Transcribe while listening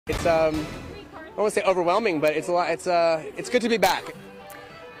It's I won't say overwhelming, but it's a lot. It's good to be back.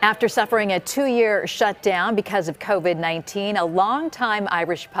 After suffering a 2-year shutdown because of COVID-19, a longtime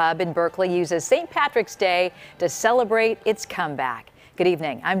Irish pub in Berkeley uses St. Patrick's Day to celebrate its comeback. Good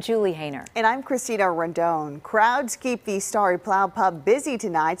evening. I'm Julie Hayner. And I'm Christina Rendon. Crowds keep the Starry Plough pub busy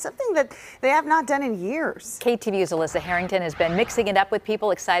tonight, something that they have not done in years. KTVU's Alyssa Harrington has been mixing it up with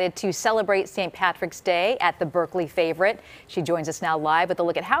people excited to celebrate St. Patrick's Day at the Berkeley favorite. She joins us now live with a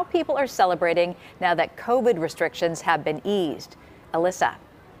look at how people are celebrating now that COVID restrictions have been eased. Alyssa.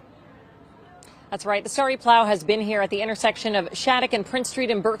 That's right. The Starry Plough has been here at the intersection of Shattuck and Prince Street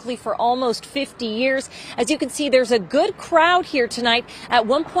in Berkeley for almost 50 years. As you can see, there's a good crowd here tonight. At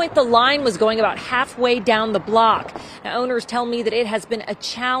one point, the line was going about halfway down the block. Now, owners tell me that it has been a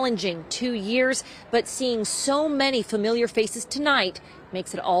challenging 2 years, but seeing so many familiar faces tonight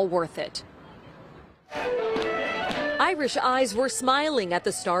makes it all worth it. Irish eyes were smiling at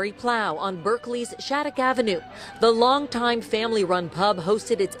the Starry Plough on Berkeley's Shattuck Avenue. The longtime family-run pub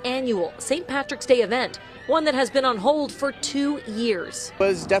hosted its annual St. Patrick's Day event, one that has been on hold for 2 years. It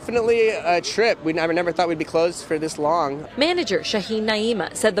was definitely a trip. I never thought we'd be closed for this long. Manager Shaheen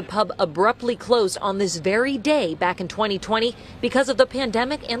Naima said the pub abruptly closed on this very day back in 2020 because of the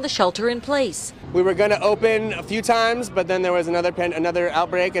pandemic and the shelter in place. We were going to open a few times, but then there was another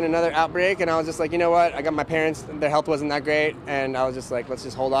outbreak and another outbreak, and I was just like, you know what? I got my parents, their health wasn't that great, and I was just like, let's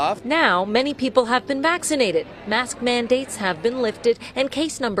just hold off. Now, many people have been vaccinated, mask mandates have been lifted, and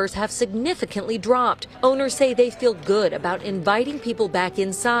case numbers have significantly dropped. Owners say they feel good about inviting people back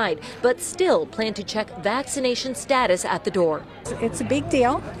inside, but still plan to check vaccination status at the door. It's a big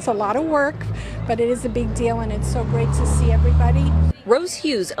deal. It's a lot of work, but it is a big deal, and it's so great to see everybody. Rose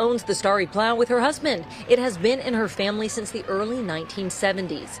Hughes owns the Starry Plough with her husband. It has been in her family since the early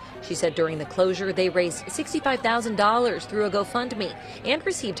 1970s. She said during the closure, they raised $65,000 through a GoFundMe and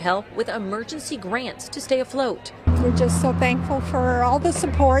received help with emergency grants to stay afloat. We're just so thankful for all the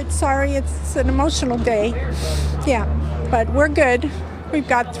support. Sorry, it's an emotional day. Yeah, but we're good. We've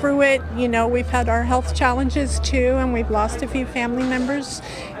got through it. You know, we've had our health challenges too, and we've lost a few family members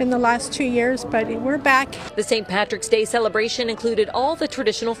in the last 2 years, but we're back. The St. Patrick's Day celebration included all the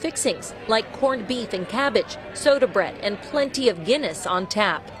traditional fixings, like corned beef and cabbage, soda bread, and plenty of Guinness on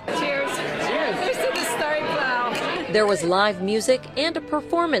tap. Cheers. Cheers. Cheers to the Starry Plough. There was live music and a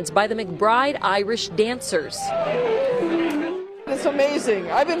performance by the McBride Irish dancers. It's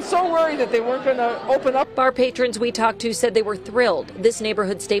amazing. I've been so worried that they weren't going to open up. Bar patrons we talked to said they were thrilled. This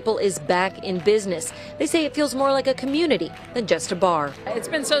neighborhood staple is back in business. They say it feels more like a community than just a bar. It's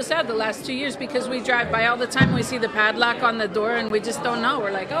been so sad the last 2 years because we drive by all the time. We see the padlock on the door and we just don't know.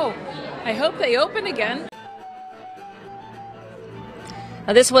 We're like, oh, I hope they open again.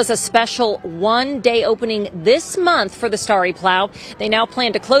 Now, this was a special one-day opening this month for the Starry Plough. They now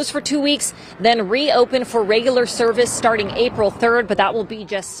plan to close for 2 weeks, then reopen for regular service starting April 3rd, but that will be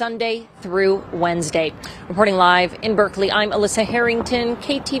just Sunday through Wednesday. Reporting live in Berkeley, I'm Alyssa Harrington,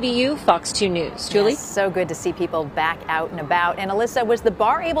 KTVU, Fox 2 News. Julie? Yes, so good to see people back out and about. And Alyssa, was the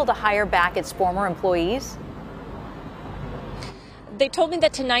bar able to hire back its former employees? They told me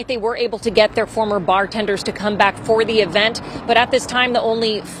that tonight they were able to get their former bartenders to come back for the event, but at this time the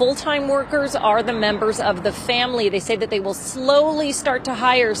only full-time workers are the members of the family. They say that they will slowly start to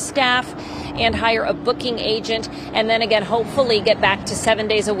hire staff and hire a booking agent, and then again hopefully get back to 7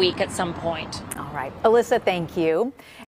 days a week at some point. All right, Alyssa, thank you.